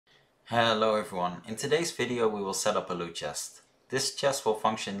Hello everyone, in today's video we will set up a loot chest. This chest will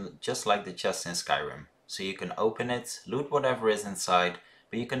function just like the chest in Skyrim, so you can open it, loot whatever is inside,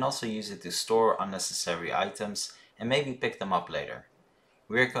 but you can also use it to store unnecessary items and maybe pick them up later.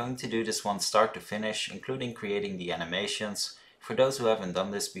 We are going to do this one start to finish, including creating the animations for those who haven't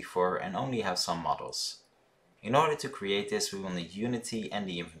done this before and only have some models. In order to create this we will need Unity and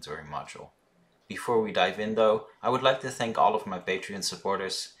the inventory module. Before we dive in though, I would like to thank all of my Patreon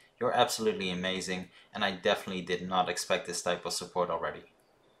supporters. You're absolutely amazing, and I definitely did not expect this type of support already.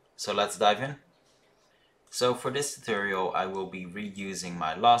 So let's dive in. So for this tutorial I will be reusing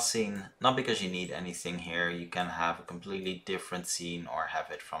my last scene, not because you need anything here, you can have a completely different scene or have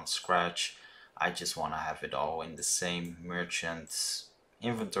it from scratch. I just want to have it all in the same merchant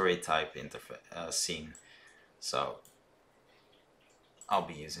inventory type scene. So I'll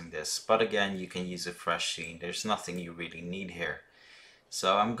be using this, but again you can use a fresh scene, there's nothing you really need here.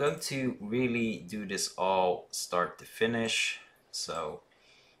 So I'm going to really do this all start to finish, so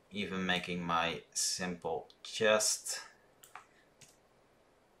even making my simple chest.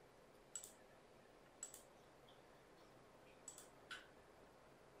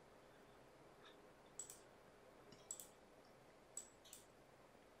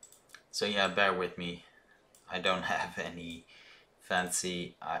 So yeah, bear with me, I don't have any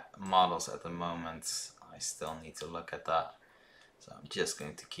fancy models at the moment. I still need to look at that. So I'm just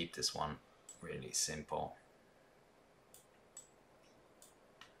going to keep this one really simple.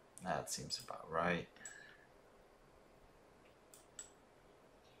 That seems about right.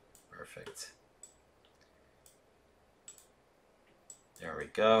 Perfect. There we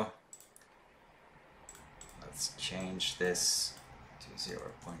go. Let's change this to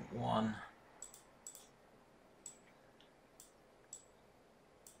 0.1.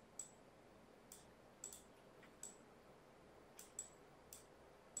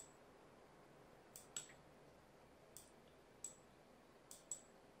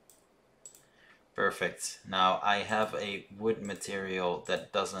 Perfect. Now I have a wood material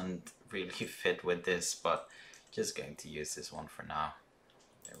that doesn't really fit with this, but just going to use this one for now.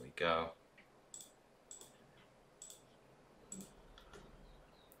 There we go.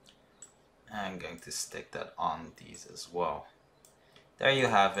 I'm going to stick that on these as well. There you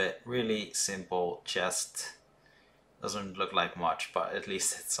have it. Really simple chest. Doesn't look like much, but at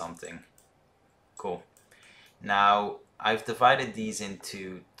least it's something. Cool. Now I've divided these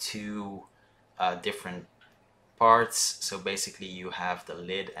into two different parts. So basically you have the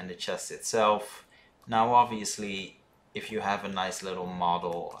lid and the chest itself. Now obviously if you have a nice little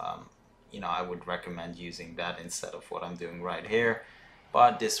model, I would recommend using that instead of what I'm doing right here,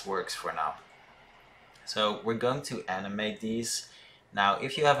 but this works for now. So we're going to animate these. Now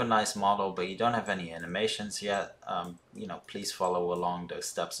if you have a nice model but you don't have any animations yet, please follow along those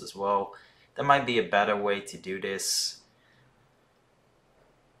steps as well. There might be a better way to do this.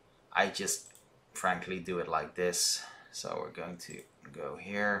 I just frankly do it like this. So we're going to go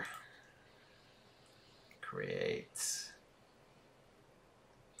here, create.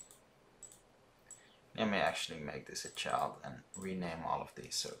 Let me actually make this a child and rename all of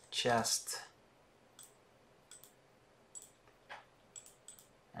these. So chest.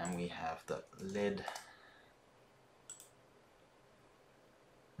 And we have the lid.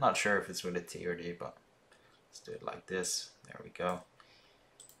 Not sure if it's with a T or D, but let's do it like this. There we go.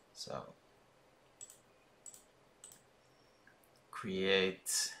 So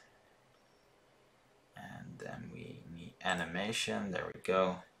create, and then we need animation. There we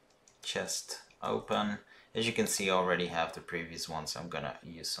go. Chest open. As you can see, I already have the previous one, so I'm gonna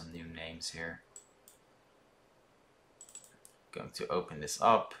use some new names here. Going to open this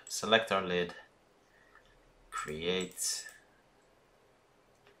up, select our lid, create,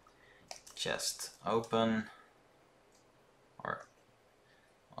 chest open, or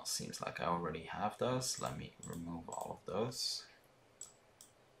well, seems like I already have those. Let me remove all of those.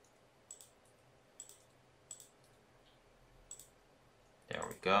 There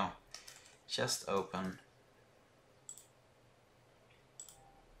we go. Chest open.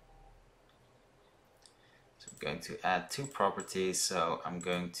 So I'm going to add two properties. So I'm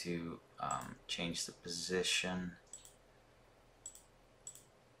going to change the position,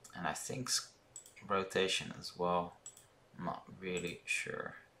 and I think rotation as well. I'm not really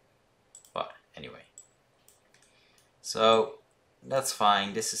sure, but anyway. So that's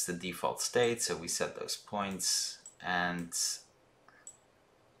fine. This is the default state. So we set those points, and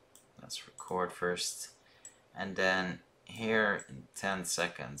let's record first, and then here in 10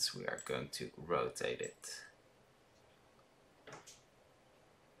 seconds we are going to rotate it.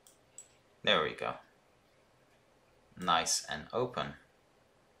 There we go. Nice and open.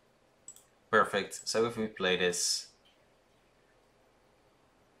 Perfect. So if we play this,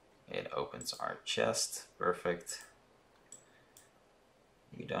 it opens our chest. Perfect.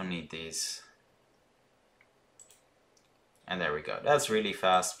 We don't need these. And there we go. That's really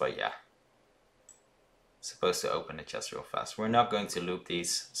fast, but yeah. It's supposed to open the chest real fast. We're not going to loop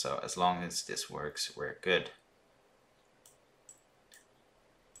these, so as long as this works, we're good.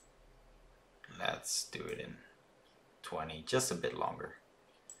 Let's do it in 20, just a bit longer.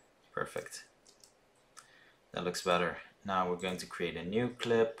 Perfect. That looks better. Now we're going to create a new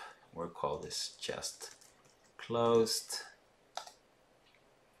clip. We'll call this chest closed.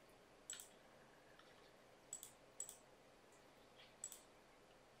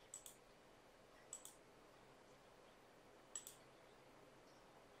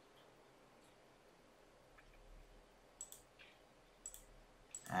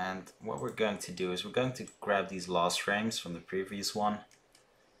 And what we're going to do is we're going to grab these lost frames from the previous one,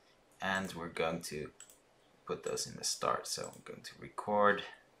 and we're going to put those in the start. So I'm going to record.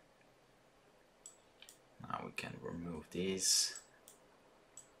 Now we can remove these,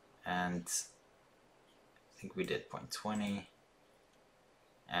 and I think we did 0.20,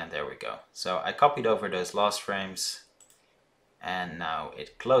 and there we go. So I copied over those lost frames, and now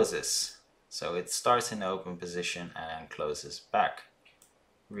it closes. So it starts in the open position and then closes back.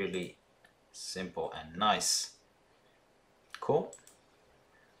 Really simple and nice. Cool.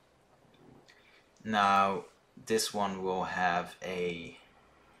 Now this one will have a,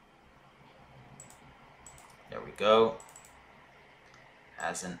 there we go,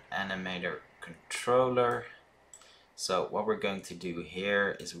 as an animator controller. So what we're going to do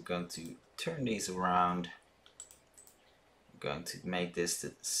here is we're going to turn these around. We're going to make this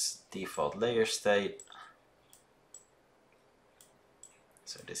the default layer state.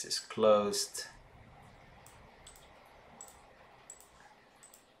 So this is closed.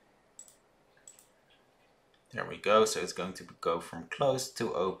 There we go. So it's going to go from closed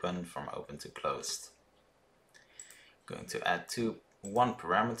to open, from open to closed. Going to add one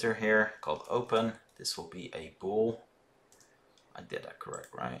parameter here called open. This will be a bool. I did that correct,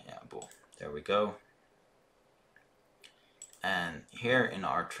 right? Yeah, bool. There we go. And here in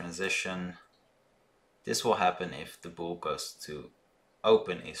our transition, this will happen if the bool goes to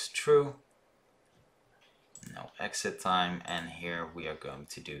open is true, no exit time, and here we are going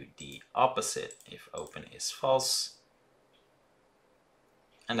to do the opposite if open is false,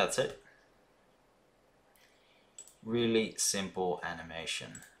 and that's it. Really simple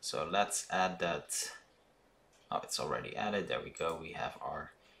animation. So let's add that. Oh, it's already added. There we go. We have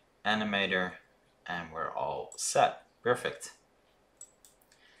our animator and we're all set. Perfect.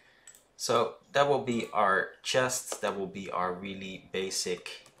 So that will be our chest. That will be our really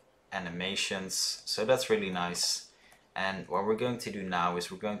basic animations. So that's really nice. And what we're going to do now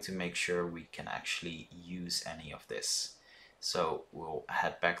is we're going to make sure we can actually use any of this. So we'll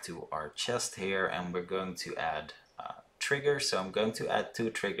head back to our chest here and we're going to add triggers. So I'm going to add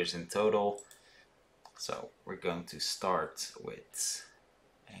 2 triggers in total. So we're going to start with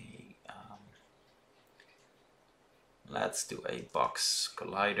a, let's do a box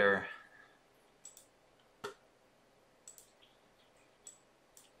collider.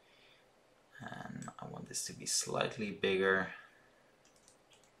 And I want this to be slightly bigger.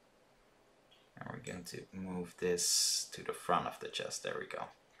 And we're going to move this to the front of the chest. There we go.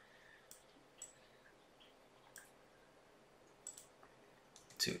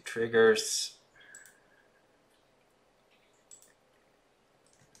 Two triggers.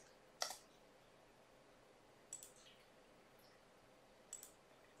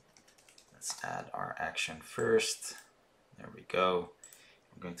 Let's add our action first. There we go.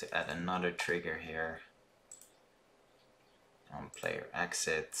 We're going to add another trigger here on player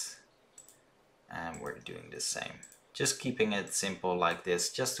exit, and we're doing the same. Just keeping it simple like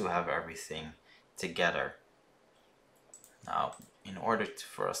this, just to have everything together. Now, in order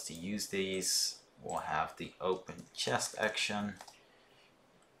for us to use these, we'll have the open chest action.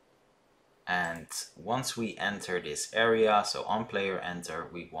 And once we enter this area, so on player enter,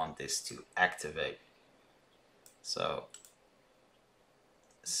 we want this to activate. So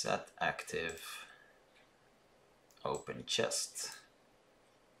set active open chest.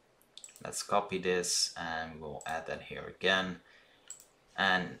 Let's copy this and we'll add that here again,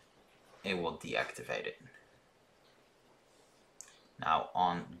 and it will deactivate it. Now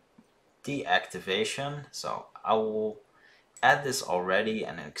on deactivation, so I will add this already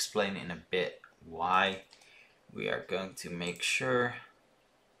and explain in a bit why. We are going to make sure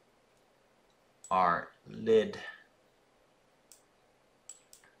our lid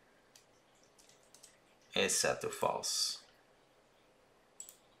is set to false.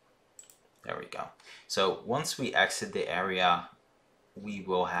 There we go. So once we exit the area, we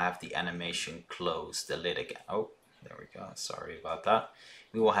will have the animation close the lid again. Oh, there we go. Sorry about that.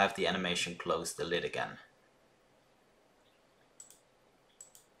 We will have the animation close the lid again.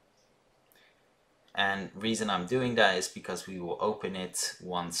 And reason I'm doing that is because we will open it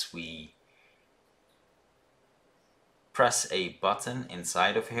once we press a button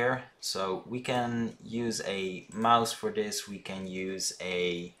inside of here. So we can use a mouse for this, we can use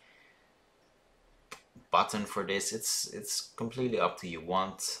a button for this. It's completely up to you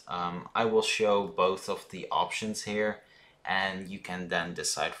want. I will show both of the options here and you can then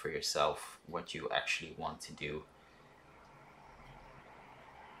decide for yourself what you actually want to do.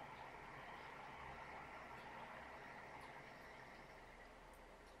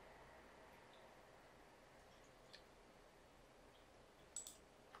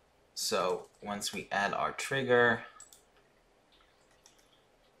 So once we add our trigger,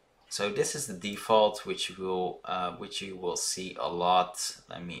 so this is the default, which you will see a lot.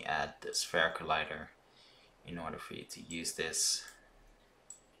 Let me add the sphere collider in order for you to use this.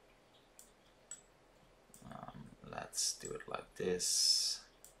 Let's do it like this.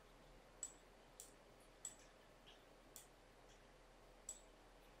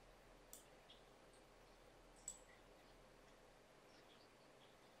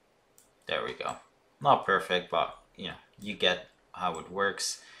 There we go. Not perfect, but you get how it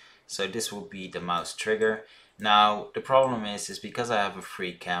works. So this will be the mouse trigger. Now the problem is because I have a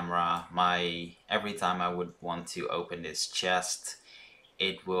free camera, every time I would want to open this chest,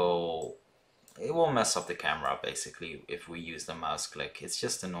 it will mess up the camera basically if we use the mouse click. It's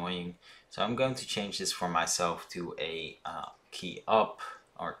just annoying. So I'm going to change this for myself to a key up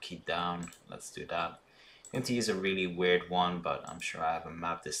or key down. Let's do that. I'm going to use a really weird one, but I'm sure I haven't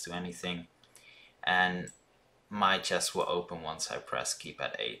mapped this to anything. And my chest will open once I press keep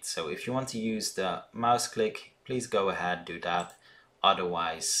at 8. So if you want to use the mouse click, please go ahead, do that.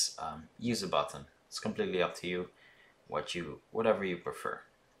 Otherwise, use a button. It's completely up to you, whatever you prefer.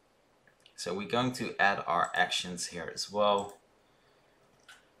 So we're going to add our actions here as well.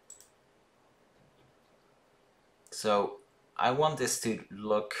 So I want this to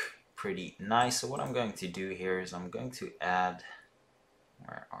look pretty nice. So what I'm going to do here is I'm going to add,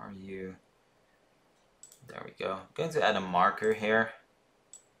 where are you? There we go. I'm going to add a marker here.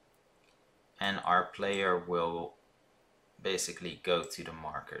 And our player will basically go to the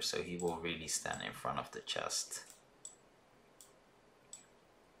marker. So he will really stand in front of the chest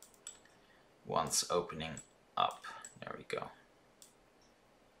once opening up. There we go.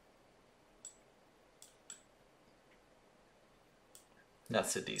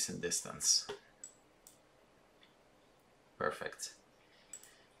 That's a decent distance. Perfect.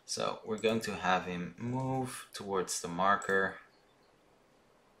 So we're going to have him move towards the marker.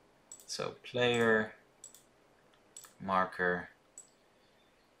 So player, marker,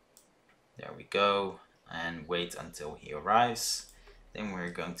 there we go, and wait until he arrives. Then we're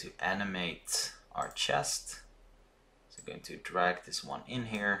going to animate our chest. So I'm going to drag this one in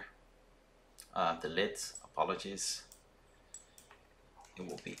here. The lid, apologies. It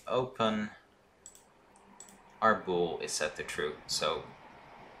will be open. Our bool is set to true, so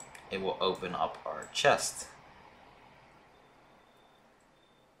it will open up our chest.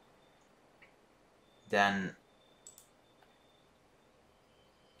 Then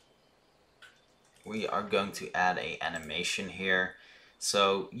we are going to add an animation here.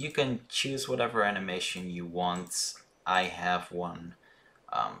 So you can choose whatever animation you want. I have one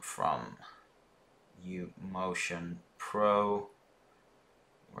from Motion Pro,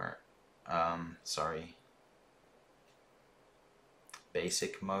 where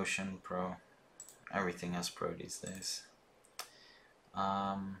Basic Motion Pro. Everything has Pro these days.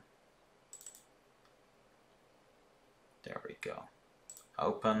 There we go.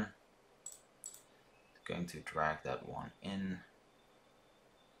 Open. Going to drag that one in.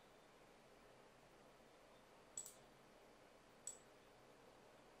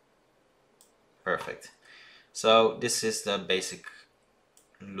 Perfect. So this is the basic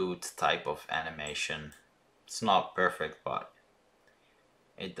loot type of animation. It's not perfect, but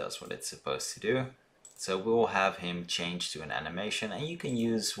it does what it's supposed to do. So we will have him change to an animation, and you can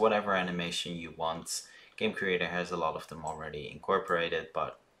use whatever animation you want. Game Creator has a lot of them already incorporated,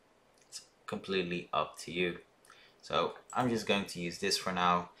 but it's completely up to you. So I'm just going to use this for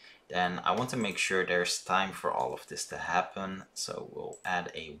now. Then I want to make sure there's time for all of this to happen. So we'll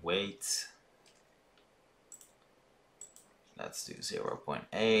add a wait. Let's do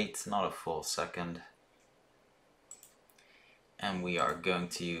 0.8, not a full second. And we are going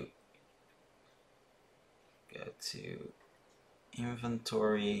to go to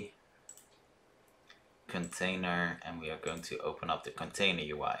inventory, container, and we are going to open up the container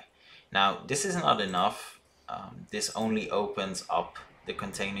UI. Now this is not enough. This only opens up the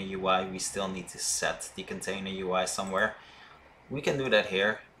container UI. We still need to set the container UI somewhere. We can do that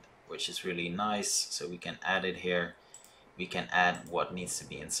here, which is really nice. So we can add it here. We can add what needs to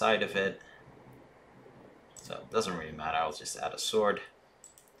be inside of it. So it doesn't really matter. I'll just add a sword,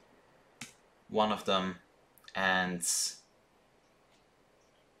 one of them, and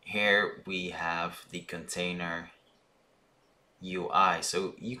here we have the container UI.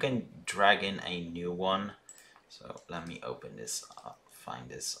 So you can drag in a new one. So let me open this up, find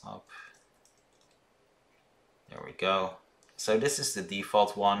this up. There we go. So this is the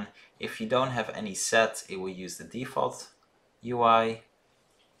default one. If you don't have any set, it will use the default UI.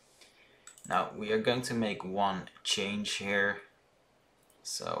 Now we are going to make one change here.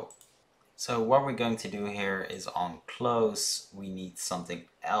 So what we're going to do here is on close, we need something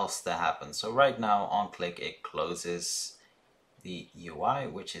else to happen. So right now on click, it closes the UI,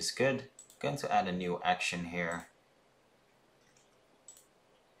 which is good. I'm going to add a new action here.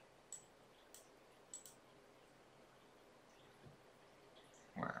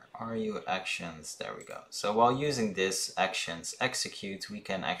 Where are you? Actions, there we go. So while using this actions execute, we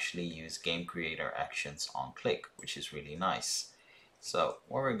can actually use game creator actions on click, which is really nice. So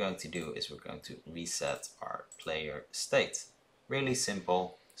what we're going to do is we're going to reset our player state. Really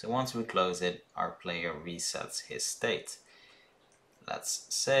simple. So once we close it, our player resets his state. Let's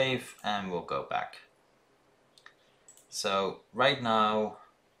save and we'll go back. So right now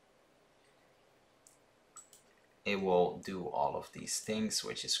it will do all of these things,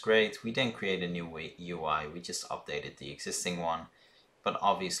 which is great. We didn't create a new UI, we just updated the existing one. But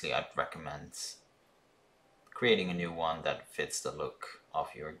obviously I'd recommend creating a new one that fits the look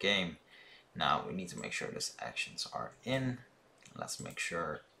of your game. Now we need to make sure those actions are in. Let's make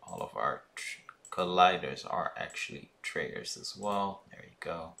sure all of our colliders are actually triggers as well. There you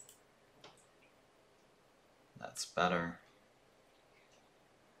go. That's better.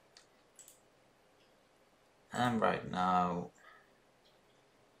 And right now,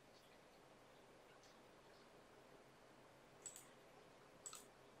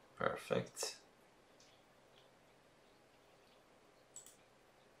 perfect.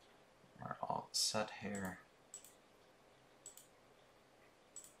 We're all set here.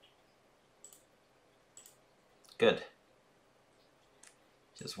 Good.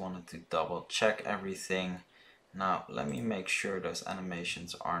 Just wanted to double check everything. Now let me make sure those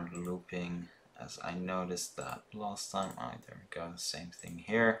animations aren't looping, as I noticed that last time. Oh, there we go, same thing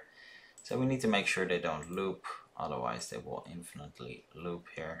here. So we need to make sure they don't loop, otherwise they will infinitely loop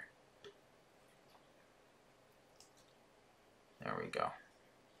here. There we go.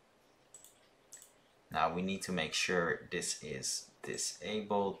 Now we need to make sure this is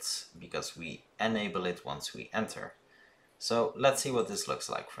disabled because we enable it once we enter. So let's see what this looks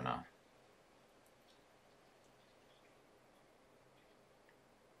like for now.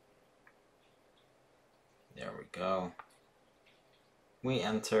 There we go. We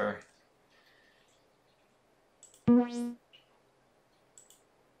enter. And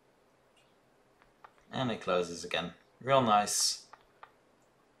it closes again. Real nice.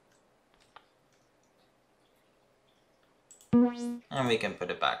 And we can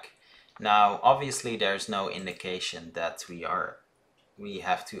put it back. Now obviously there's no indication that we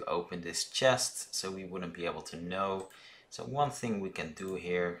have to open this chest, so we wouldn't be able to know. So one thing we can do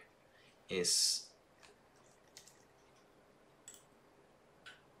here is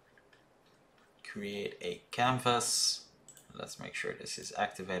create a canvas. Let's make sure this is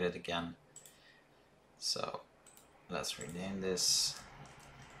activated again. So let's rename this.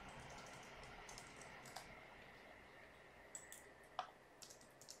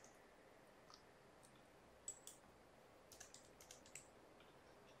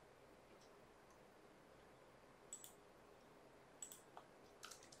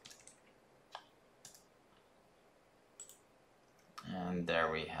 And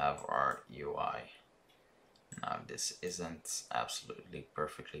there we have our UI. Now this isn't absolutely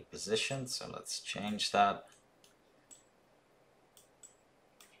perfectly positioned, so let's change that.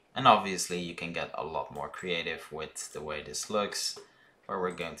 And obviously you can get a lot more creative with the way this looks, but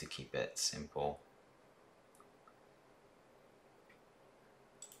we're going to keep it simple.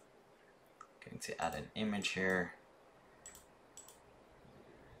 Going to add an image here.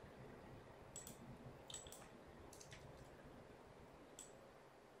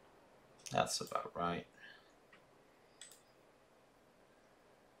 That's about right.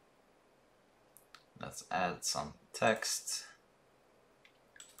 Let's add some text.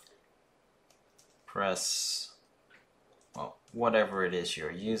 Press, well, whatever it is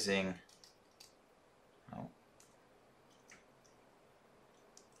you're using.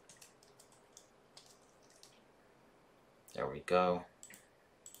 There we go.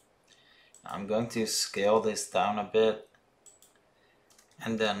 I'm going to scale this down a bit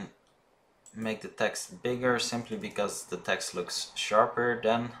and then make the text bigger simply because the text looks sharper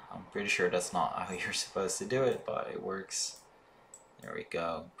then. I'm pretty sure that's not how you're supposed to do it, but it works. There we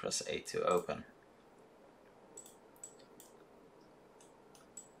go. Press A to open.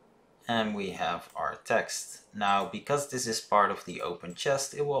 And we have our text. Now, because this is part of the open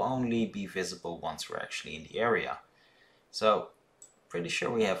chest, it will only be visible once we're actually in the area. So, pretty sure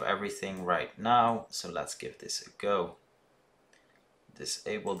we have everything right now, so let's give this a go.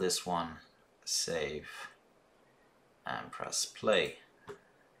 Disable this one, save, and press play.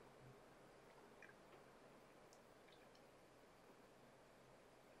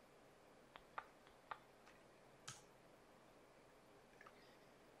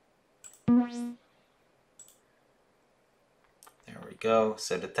 There we go.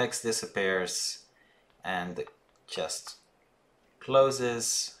 So the text disappears and the chest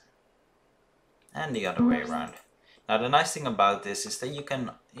closes, and the other way around. Now the nice thing about this is that you can,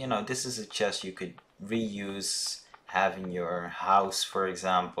 this is a chest you could reuse, have in your house, for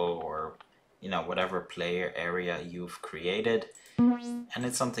example, or whatever player area you've created, and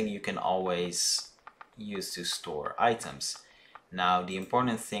it's something you can always use to store items. Now the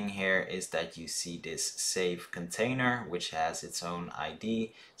important thing here is that you see this save container, which has its own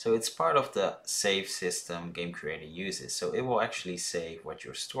ID, so it's part of the save system Game Creator uses, so it will actually save what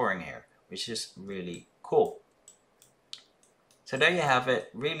you're storing here, which is really cool. So there you have it,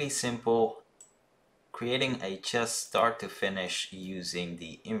 really simple, creating a chest start to finish using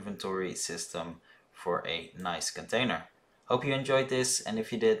the inventory system for a nice container. Hope you enjoyed this, and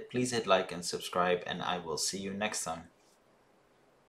if you did, please hit like and subscribe, and I will see you next time.